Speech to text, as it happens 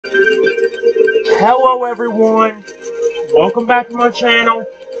Hello everyone, welcome back to my channel.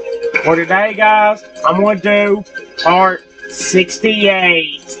 For today guys, I'm going to do part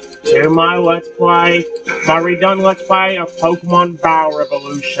 68 to my Let's Play, my Redone Let's Play of Pokemon Battle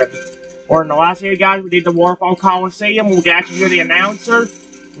Revolution. Or in the last video guys, we did the Waterfall Coliseum, we'll actually hear the announcer.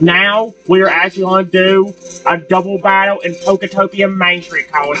 Now, we're actually going to do a double battle in Poketopia Main Street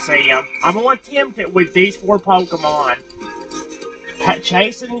Coliseum. I'm going to attempt it with these four Pokemon.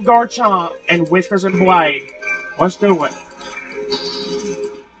 Chase and Garchomp and Whiskers and Blade. Let's do it.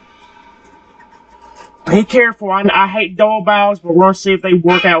 Be careful, I hate double battles, but we're going to see if they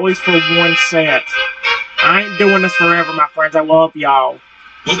work out at least for one set. I ain't doing this forever, my friends. I love y'all.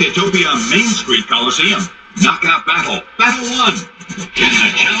 Poketopia Main Street Coliseum. Knockout battle. Battle 1. Can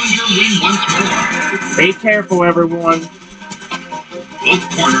the challenger win once more? Be careful, everyone. Both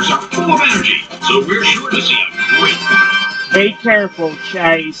corners are full of energy, so we're sure to see a great battle. Be careful,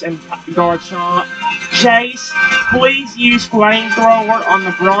 Chase and Garchomp. Chase, please use Flamethrower on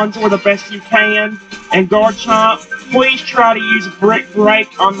the Bronzor the best you can. And Garchomp, please try to use Brick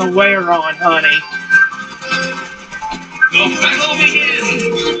Break on the Layeron, honey. The battle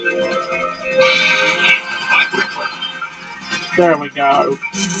begins! There we go.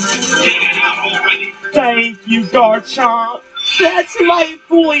 Thank you, Garchomp. That's my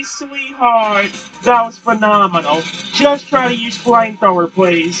boy, sweetheart. That was phenomenal. Just try to use Flamethrower,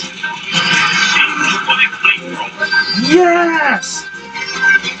 please. Yes!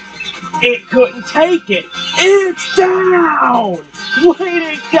 It couldn't take it. It's down!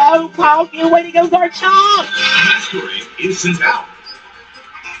 Way to go, Palkia! Way to go, Garchomp! Masquerade is sent out.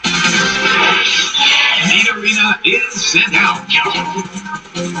 Nidorina is sent out.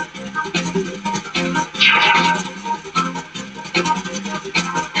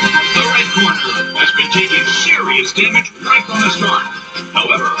 The right corner has been taking serious damage right from the start.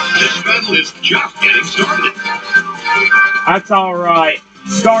 However, this battle is just getting started. That's alright.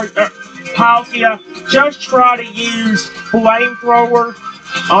 Palkia, just try to use Flamethrower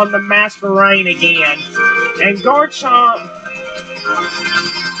on the Masquerade again. And Garchomp...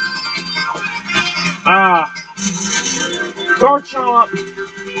 Garchomp...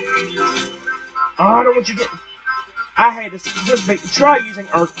 I don't want you to get... I hate this. Just try using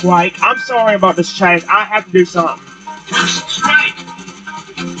Earthquake. I'm sorry about this, Chase. I have to do something. First strike.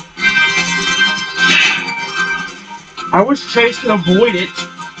 I wish Chase could avoid it.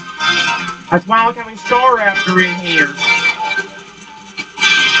 That's why I'm having Staraptor in here.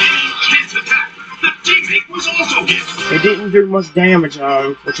 Intense attack. The teammate was also hit. It didn't do much damage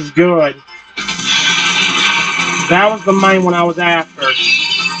though, which is good. That was the main one I was after.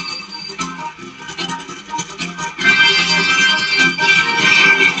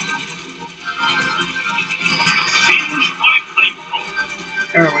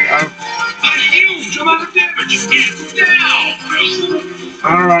 There we go. A huge amount of damage is down.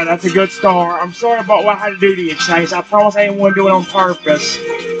 Alright, that's a good start. I'm sorry about what I had to do to you, Chase. I promise I didn't want to do it on purpose. An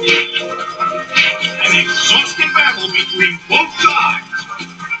exhausting battle between both sides.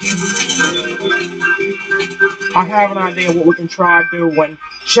 I have an idea what we can try doing.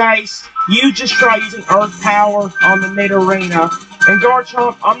 Chase, you just try using Earth Power on the Nidorina. And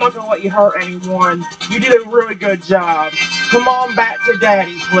Garchomp, I'm not going to let you hurt anyone. You did a really good job. Come on back to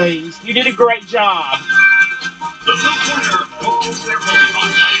Daddy, please. You did a great job. The blue corner holds their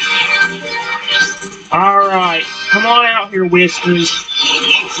Pokemon. Alright, come on out here, Whiskers.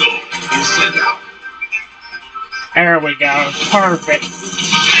 Also is sent out. There we go. Perfect.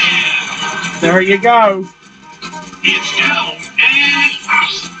 There you go. It's down and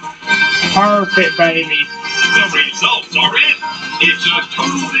out. Perfect, baby. The results are in. It's a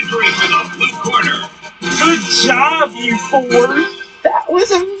total victory for the blue corner. Good job, you four. That was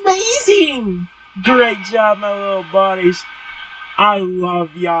amazing. Great job, my little buddies. I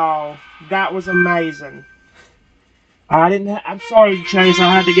love y'all. That was amazing. I'm sorry, Chase. I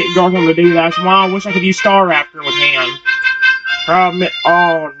had to get Garchomp to do that. That's why I wish I could use Staraptor with him. Problem.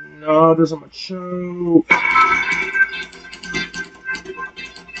 Oh no, there's a Machoke.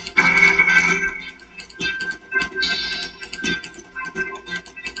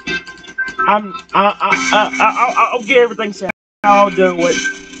 I'll get everything set. I'll do it.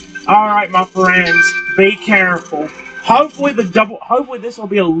 Alright, my friends, be careful. Hopefully this will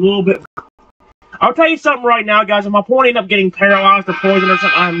be a little bit... I'll tell you something right now, guys. If my opponent ends up getting paralyzed or poisoned or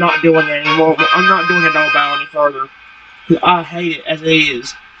something, I'm not doing it anymore. I'm not doing a no battle any further. I hate it as it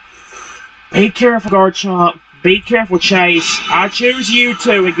is. Be careful, Garchomp. Be careful, Chase. I choose you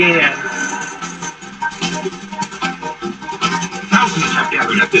two again. Thousands have gathered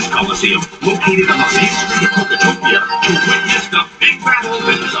gathered at this Coliseum, located on the main street of Pocatopia, to witness the big battle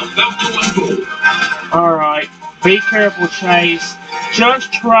that is about to unfold. Alright, be careful, Chase.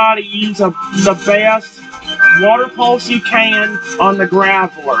 Just try to use the best water pulse you can on the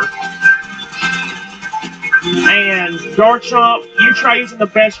Graveler. And Garchomp, you try using the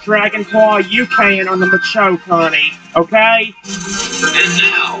best Dragon Claw you can on the Machoke, honey. Okay? And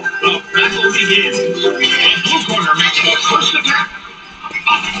now, the battle begins. The blue corner makes the first attack.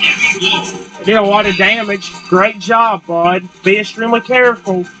 A heavy blow. Did a lot of damage. Great job, bud. Be extremely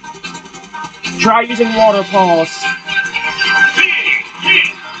careful. Try using Water Pulse. Big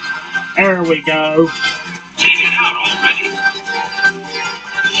hit. There we go. Take it out already.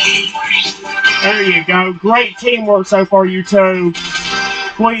 There you go. Great teamwork so far, you two.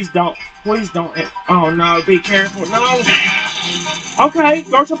 Please don't. Oh no, be careful. No. Okay,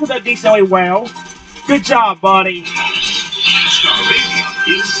 Garchomp put that decently well. Good job, buddy. Staravia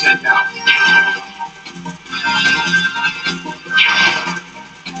is sent out.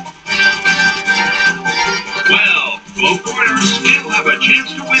 Well, both corners still have a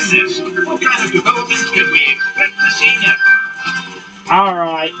chance to win this. What kind of developments can we expect to see next?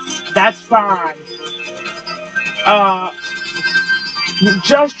 Alright, that's fine.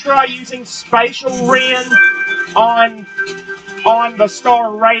 Just try using Spatial Ren on the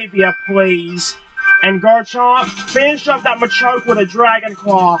Staravia, please. And Garchomp, finish up that Machoke with a Dragon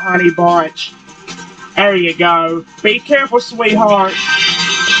Claw, honey bunch. There you go. Be careful, sweetheart.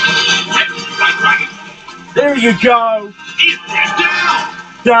 There you go.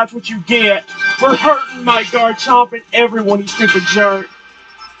 That's what you get for hurting my Garchomp and everyone, you stupid jerk.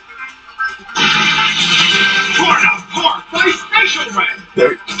 Torn apart by Spatial Ren. A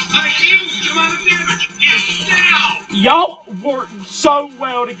huge amount of damage is down. Y'all worked so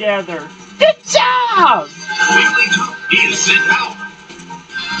well together. Good job! Wigglytuff is sent out.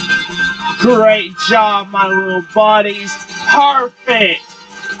 Great job, my little buddies. Perfect.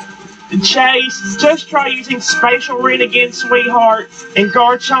 Chase, just try using Spatial Ren again, sweetheart. And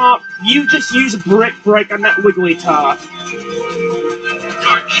Garchomp, you just use Brick Break on that Wigglytuff.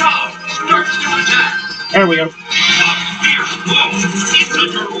 Garchomp starts to attack. There we go. A fierce blow. It's a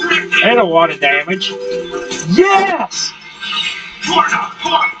direct hit. And a lot of damage. Yes! Torn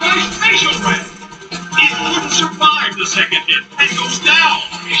apart by Spatial Ren. It wouldn't survive the second hit and goes down.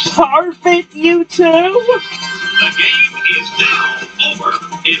 Perfect, you two! The game is now over.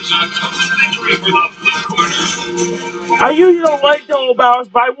 It's a total victory for the blue corner. I usually don't like double battles,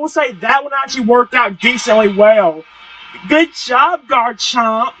 but I will say that one actually worked out decently well. Good job,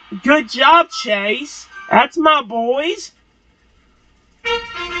 Garchomp. Good job, Chase. That's my boys.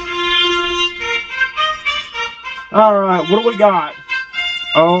 Alright, what do we got?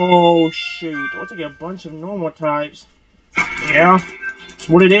 Oh, shoot. Looks like a bunch of normal types. Yeah, that's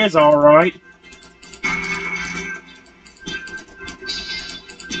what it is, alright.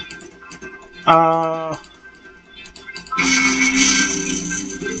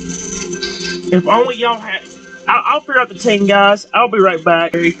 If only y'all had... I'll figure out the team, guys. I'll be right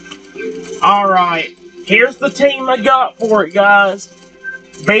back. Alright, here's the team I got for it, guys.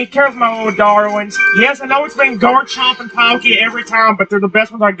 Be careful, my little darlings. Yes, I know it's been Garchomp and Palkia every time, but they're the best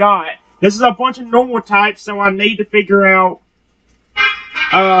ones I got. This is a bunch of normal types, so I need to figure out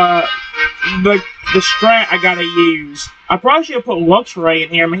the strat I gotta use. I probably should have put Luxray in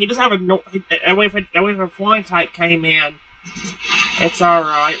here. I mean, he doesn't have a that way if a flying type came in, it's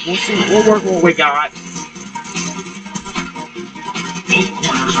alright. We'll see. We'll work what we got. Both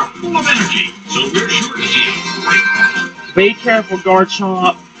corners are full of energy, so we're sure to see a great battle. Be careful,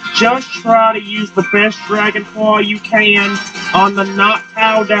 Garchomp. Just try to use the best Dragon Claw you can on the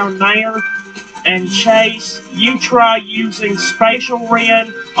Noctowl down there. And Chase, you try using Spatial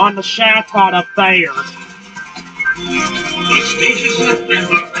Ren on the Chatot up there. The stage is set and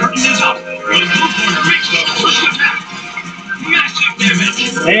the curtain is up. The blue corner makes the first attack. Massive damage.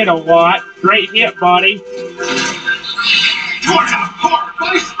 Hit a lot. Great hit, buddy. Torn apart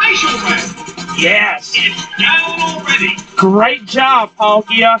by Spatial Ren. Yes. It's down already. Great job,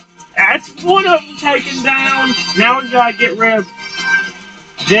 Palkia. That's one of them taken down. Now we gotta get rid of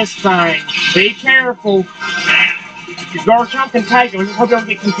this thing. Be careful. Garchomp can take it. We just hope you don't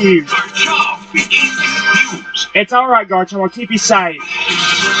get confused. Garchomp begins to confuse. It's alright, Garchomp. I'll keep you safe.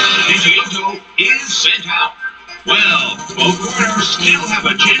 Pidgeotto is sent out. Well, both corners still have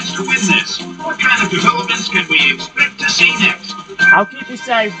a chance to win this. What kind of developments can we expect to see next? I'll keep you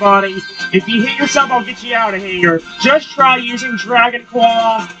safe, buddy. If you hit yourself, I'll get you out of here. Just try using Dragon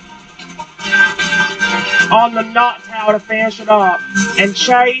Claw on the Noctowl to finish it up. And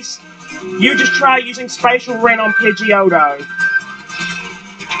Chase, you just try using Spatial Ren on Pidgeotto.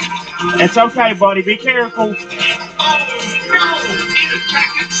 It's okay, buddy. Be careful. Oh no! It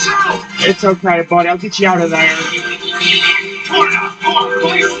attacked itself! It's okay, buddy. I'll get you out of there.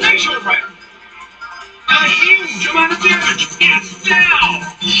 Please facial effect! A huge amount of damage! It's down!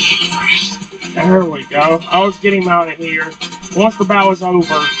 There we go. I was getting him out of here. Once the battle is over.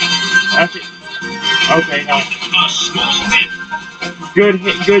 That's it. Okay, no. A small hit! Good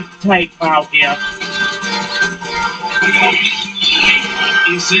hit, good take, Palkia.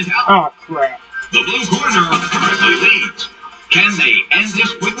 Is sent out. Oh, crap. The blue corner currently leads. Can they end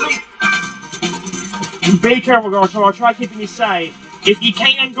this quickly? Be careful, Garchomp. I'll try keeping you safe. If you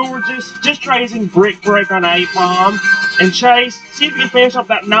can, Gorgeous, just try using Brick Break on A-Palm. And Chase, see if you can finish up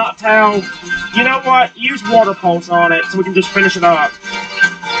that Knot Towel. You know what? Use Water Pulse on it so we can just finish it up.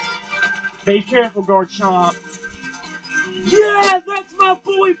 Be careful, Garchomp. Yeah, that's my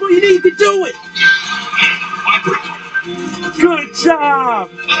boy, but you need to do it. Good job.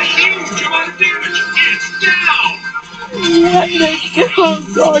 A huge amount of damage. It's down. Let me go,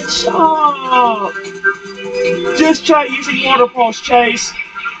 Garchomp. Just try using Water Pulse, Chase.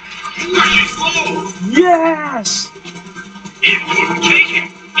 Pushing low. Yes. It wouldn't take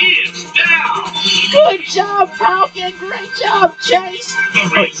it. It's down. Good job, Falcon. Great job, Chase. The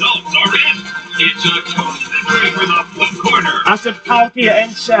results are in. It's a total victory for the blue corner. I said Palkia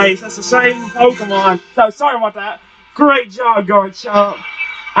and Chase. That's the same Pokemon. So sorry about that. Great job, Garchomp.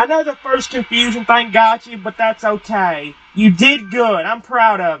 I know the first confusion thing got you, but that's okay. You did good. I'm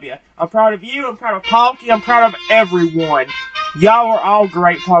proud of you. I'm proud of you. I'm proud of Palkia. I'm proud of everyone. Y'all are all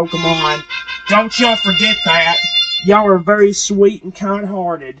great Pokemon. Don't y'all forget that. Y'all are very sweet and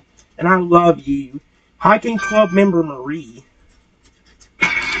kind-hearted. And I love you. Hiking Club member Marie.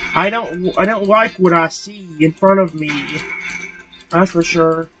 I don't like what I see in front of me. That's for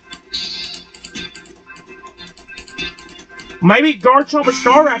sure. Maybe Garchomp and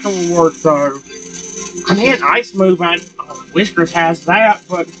Staraptor will work though. I mean, an ice move on Whiskers has that,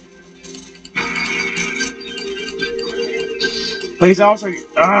 but he's also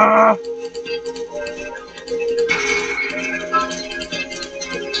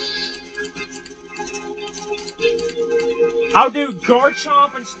I'll do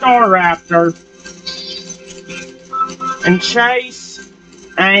Garchomp and Staraptor and Chase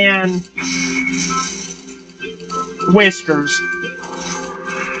and Whiskers.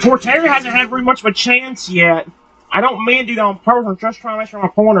 Torterra hasn't had very much of a chance yet. I don't mean to do that on purpose. I'm just trying to make sure my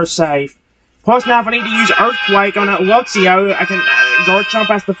corner's safe. Plus, now if I need to use Earthquake on that Luxio, I can. Garchomp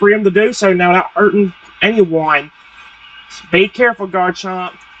has the freedom to do so now without hurting anyone. So be careful,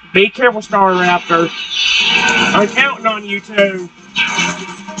 Garchomp. Be careful, Staraptor. I'm counting on you two.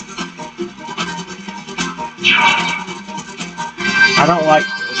 I don't like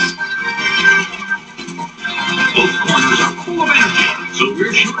this. Both corners are full of energy, so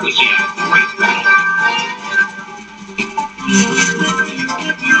we're sure to see a great battle.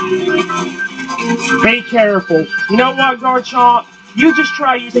 Be careful. You know what, Garchomp? You just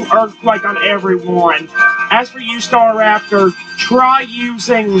try using Earthquake on everyone. As for you, Staraptor, try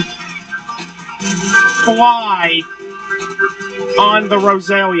using Fly on the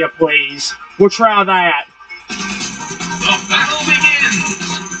Roselia, please. We'll try that. The battle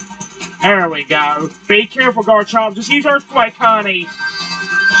begins! There we go. Be careful, Garchomp. Just use Earthquake, honey.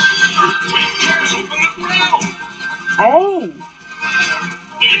 Earthquake tears open the ground! Oh!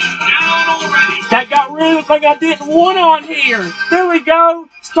 It's down already! That got rid of the thing I didn't want on here. There we go.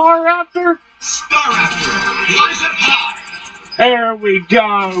 Staraptor. Staraptor flies it high! There we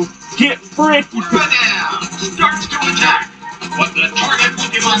go. Get freaky. Redone starts to attack, but the target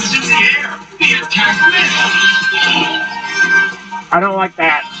Pokemon is in the air. The attack misses. I don't like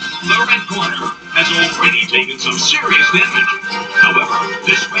that. The red corner has already taken some serious damage. However,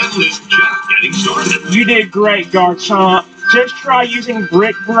 this battle is just getting started. You did great, Garchomp. Just try using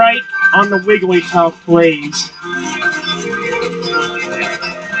Brick Break on the Wigglytuff, please.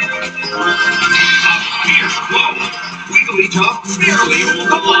 A fierce blow. Wigglytuff nearly hold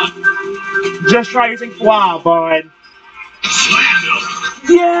the line. Just try using Fly, bud. Slammed him.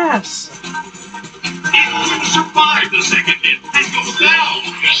 Yes! It couldn't survive the second hit and goes down.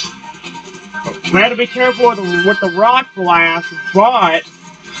 We had to be careful with the Rock Blast, but...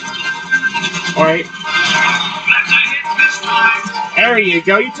 Alright. That's a hit this time. There you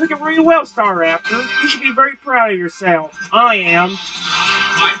go. You took it really well, Staraptor. You should be very proud of yourself. I am.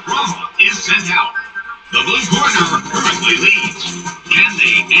 My Brahma is sent out. The blue corner currently leads. Can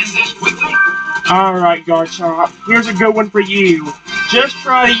they end this quickly? Alright, Garchomp. Here's a good one for you. Just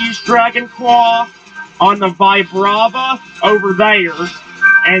try to use Dragon Claw on the Vibrava over there.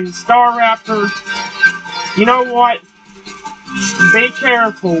 And Staraptor, you know what? Be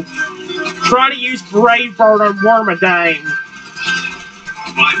careful. Try to use Brave Bird on Wormadang.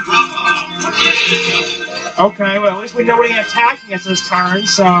 Okay, well, at least we know what he's attacking us this turn,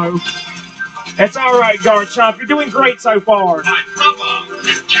 so... It's alright, Garchomp. You're doing great so far.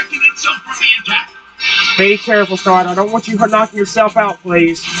 Protecting itself from the attack. Be careful, Starter. I don't want you knocking yourself out,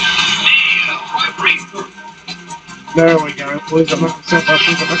 please. There we go. Please don't knock yourself out.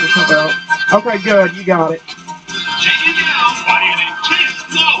 Please don't knock yourself out. Okay, good. You got it. Taken down by an intense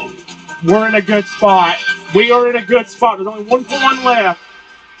blow. We're in a good spot. We are in a good spot. There's only one Pokemon left.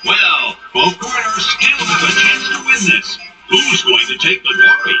 Well, both corners still have a chance to win this. Who's going to take the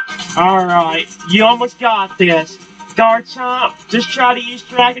glory? Alright, you almost got this. Garchomp, just try to use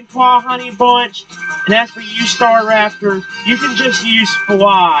Dragon Claw, Honey Bunch, and as for you, Staraptor, you can just use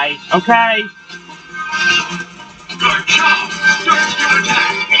Fly, okay? Garchomp starts to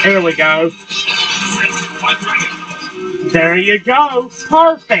attack. There we go. There you go.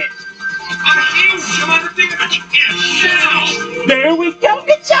 Perfect. A huge amount of damage is now. There we go.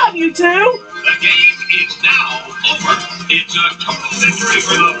 Good job, you two. The game is now over. It's a total victory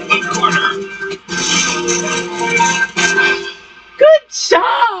for the blue corner. Good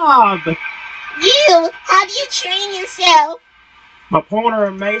job. How do you train yourself? My opponent are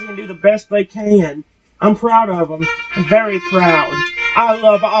amazing and do the best they can. I'm proud of them. I'm very proud. I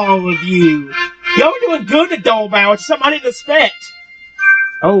love all of you. Y'all are doing good at Dole Battle. It's something I didn't expect.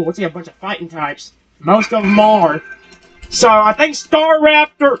 Oh, what's he? A bunch of fighting types. Most of them are. So I think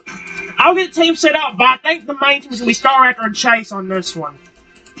Staraptor. I'll get the team set up, but I think the main team is going to be Staraptor and Chase on this one.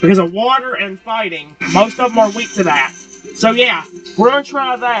 Because of water and fighting. Most of them are weak to that. So yeah, we're going to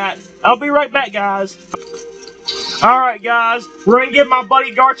try that. I'll be right back, guys. Alright, guys. We're going to give my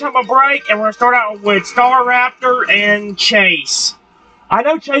buddy Garchomp a break, and we're going to start out with Staraptor and Chase. I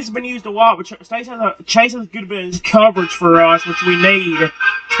know Chase has been used a lot, but Chase has a good bit of coverage for us, which we need.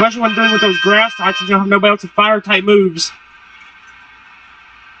 Especially when dealing with those grass types, and you don't have nobody else with fire-type moves.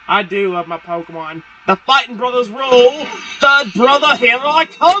 I do love my Pokemon. The Fighting Brothers rule! Third brother, here I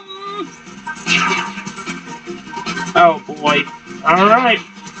come! Oh boy. Alright,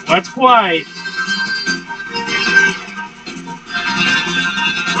 let's play.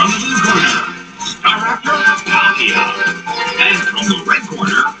 From the blue corner, Staraptor, Palkia. And from the red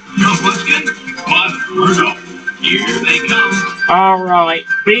corner, Nobuskin, Redone. Here they come. Alright,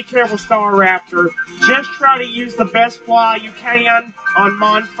 be careful, Staraptor. Just try to use the best fly you can on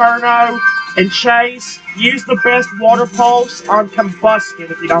Monferno. And Chase, use the best water pulse on Combuskin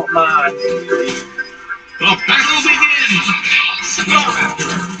if you don't mind. The battle begins!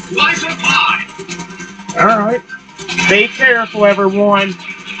 Staraptor, flies up high. Alright. Be careful, everyone.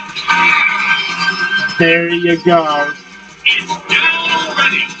 There you go. It's now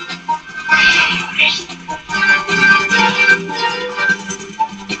ready.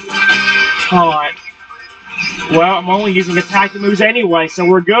 Hot. Well, I'm only using attacking moves anyway, so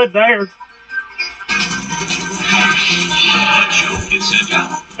we're good there. Choke is sent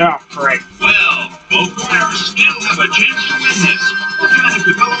out. Oh, great. Well, both corners still have a chance to win this. What kind of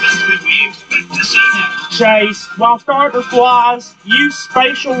developments can we expect to see next? Chase, while Starter flies, use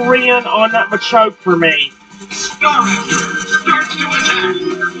Spatial Ren on that Machoke for me. Staraptor starts to attack.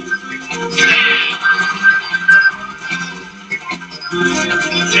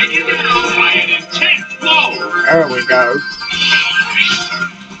 Taken down by an intense blow. There we go.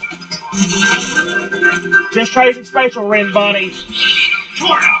 Just try using Spatial Ren, buddy.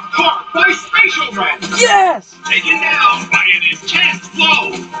 Torn apart by Spatial Ren. Yes! Taken down by an intense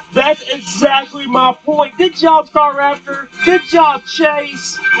blow. That's exactly my point. Good job, Staraptor. Good job,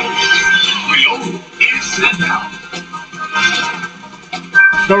 Chase. Redone is sent out.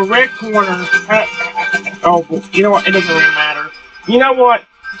 The red corner. Oh, you know what? It doesn't really matter. You know what?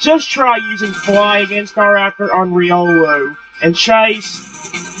 Just try using Fly against Staraptor on Riolu. And Chase,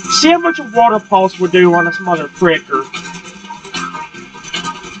 see how much a Water Pulse would do on this mother fricker.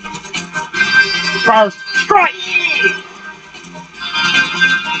 First strike!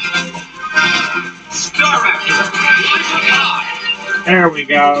 Staraptor flies up high. There we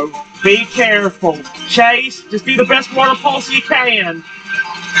go. Be careful. Chase, just do the best Water Pulse you can.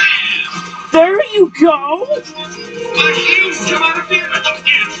 There you go! A huge amount of damage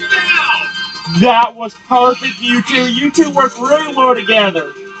is down. That was perfect, you two. You two worked really well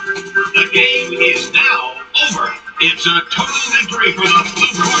together. The game is now over. It's a total victory for the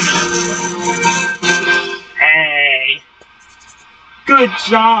blue corner. Hey. Good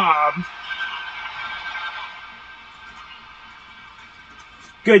job.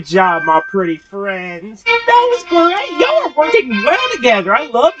 Good job, my pretty friends. That was great. Y'all are working well together. I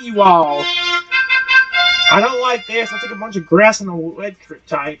love you all. I don't like this. I took a bunch of grass and electric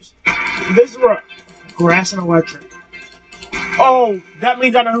types. This is what grass and electric. Oh, that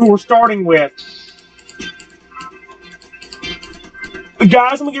means I know who we're starting with.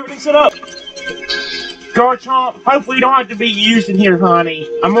 Guys, I'm gonna get everything set up. Garchomp, hopefully you don't have to be used in here, honey.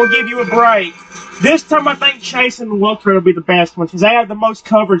 I'm gonna give you a break. This time I think Chase and Wilker will be the best ones because they have the most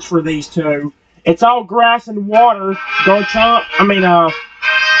coverage for these two. It's all grass and water.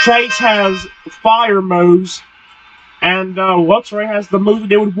 Chase has fire moves, and Luxray has the move to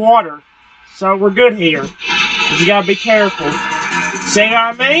do with water. So we're good here. But you gotta be careful. See what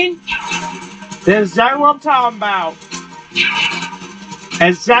I mean? That's exactly what I'm talking about.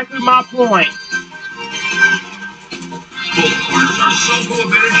 Exactly my point. Both corners are so full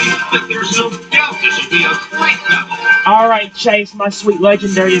of energy that there's no doubt this will be a great battle. Alright, Chase, my sweet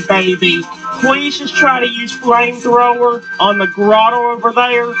legendary baby. Please just try to use Flamethrower on the grotto over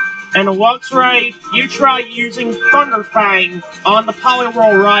there. And Luxray, you try using Thunder Fang on the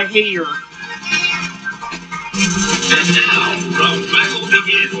Poliwhirl right here. And now, the battle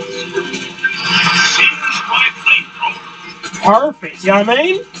begins. Singed by Flamethrower. Perfect, you know what I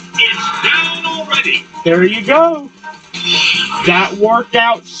mean? It's down already. There you go. That worked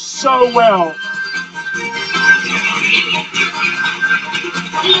out so well.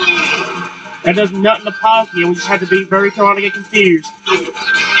 That does nothing to Pocky, and we just have to be very careful not to get confused. It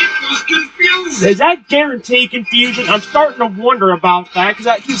was confused. Is that guaranteed confusion? I'm starting to wonder about that, because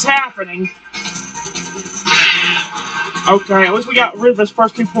that keeps happening. Okay, at least we got rid of this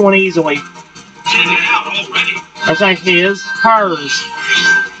first 2 point easily. Take it out already. That's like his, hers.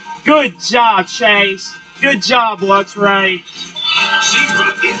 Good job, Chase. Good job, Luxray.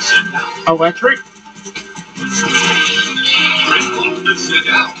 Zebra is sent out. Electric. Redone is sent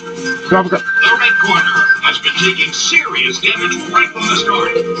out. Go. The red corner has been taking serious damage right from the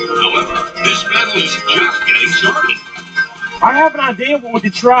start. However, this battle is just getting started. I have an idea what we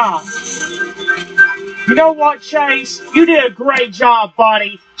could try. You know what, Chase? You did a great job,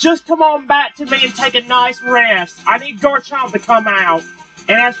 buddy. Just come on back to me and take a nice rest. I need Garchomp to come out.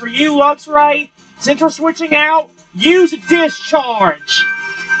 And as for you, Luxray, since we're switching out, use a discharge.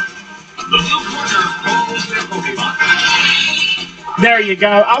 The blue corner calls their Pokemon. There you go.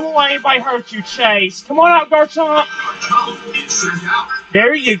 I won't let anybody hurt you, Chase. Come on out, Garchomp. Garchomp is sent out.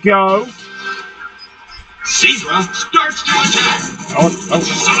 There you go. Zebra starts to attack. Oh.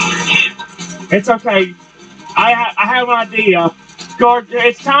 It's okay. I have an idea.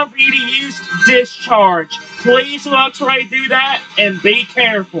 It's time for you to use discharge. Please, Luxray, do that and be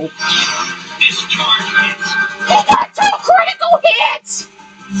careful. Discharge hits. He got 2 critical hits!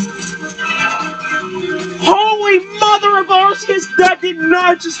 Holy mother of Arceus, that did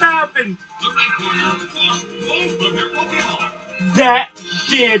not just happen. The red corner lost both of their Pokemon. That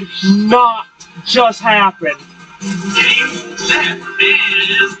did not just happen. Game, set, and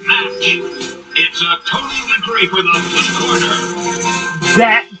match. It's a total victory for the blue corner.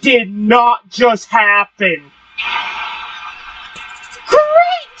 That did not just happen.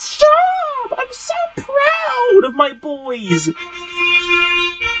 Great job! I'm so proud of my boys.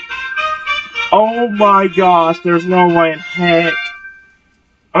 Oh my gosh, there's no way in heck.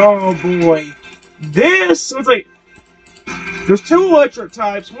 Oh boy. This looks like there's 2 electric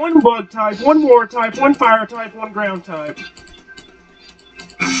types, 1 bug type, 1 water type, 1 fire type, 1 ground type.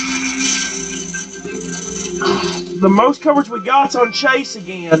 The most coverage we got's on Chase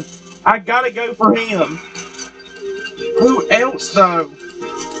again. I gotta go for him. Who else though?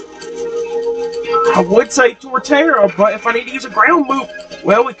 I would say Torterra, but if I need to use a ground move,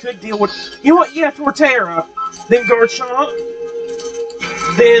 well, we could deal with. You know what? Yeah, Torterra. Then Garchomp.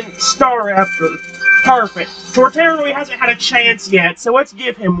 Then Staraptor. Perfect. Torterra really hasn't had a chance yet, so let's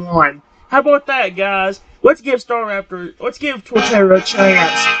give him one. How about that, guys? Let's give Torterra a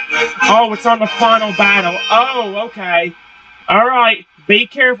chance. Oh, it's on the final battle. Oh, okay. Alright, be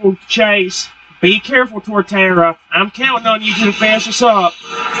careful, Chase. Be careful, Torterra. I'm counting on you to finish us up.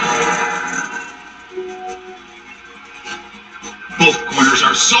 Both corners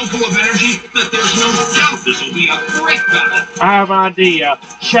are so full of energy that there's no doubt this will be a great battle. I have an idea.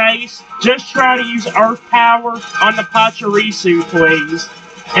 Chase, just try to use Earth Power on the Pachirisu, please.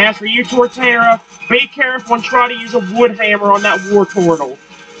 As for you, Torterra, be careful and try to use a Wood Hammer on that Wartortle.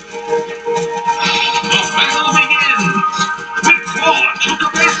 The battle begins! Quick claw to the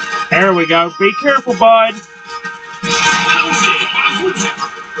best! There we go. Be careful, bud. Pounded by Wood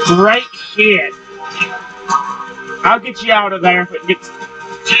Hammer. Great hit. I'll get you out of there if it gets...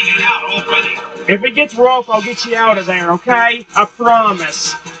 Take it out already. If it gets rough, I'll get you out of there, okay? I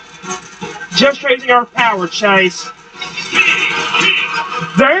promise. Just raising our power, Chase.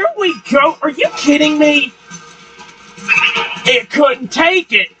 There we go. Are you kidding me? It couldn't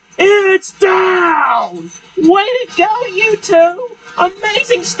take it. It's down! Way to go, you two!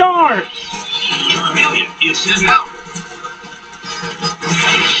 Amazing start! Charmeleon is sent out.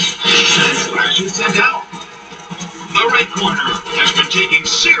 Sandslash is sent out. The right corner has been taking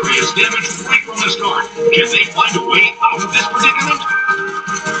serious damage right from the start. Can they find a way out of this predicament?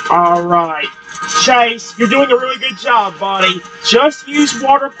 Alright. Chase, you're doing a really good job, buddy. Just use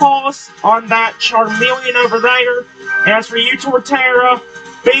Water Pulse on that Charmeleon over there. As for you, Torterra,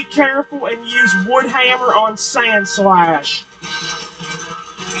 be careful and use Wood Hammer on Sandslash.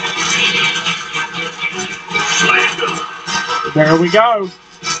 There we go.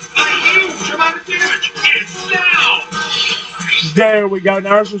 A huge amount of damage is down. There we go.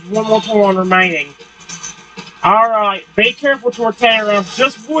 Now there's just one more pawn remaining. Alright, be careful, Torterra.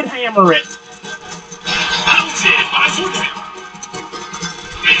 Just Wood Hammer it. Pounded by Wood Hammer.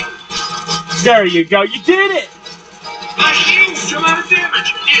 There you go. You did it. A huge amount of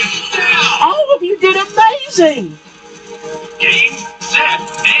damage is down. All of you did amazing. Game, set,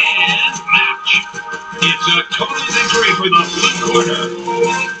 and match. It's a total victory for the blue corner.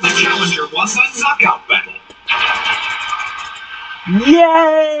 The challenger won the knockout battle.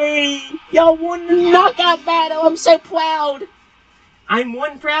 Yay! Y'all won the knockout battle. I'm so proud. I'm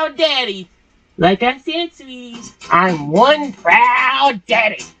one proud daddy. Like I said, sweeties, I'm one proud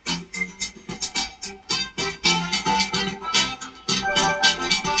daddy.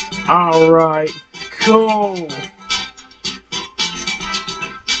 Alright, cool.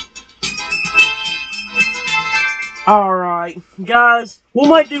 Alright, guys, we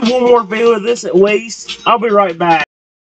might do one more video of this at least. I'll be right back.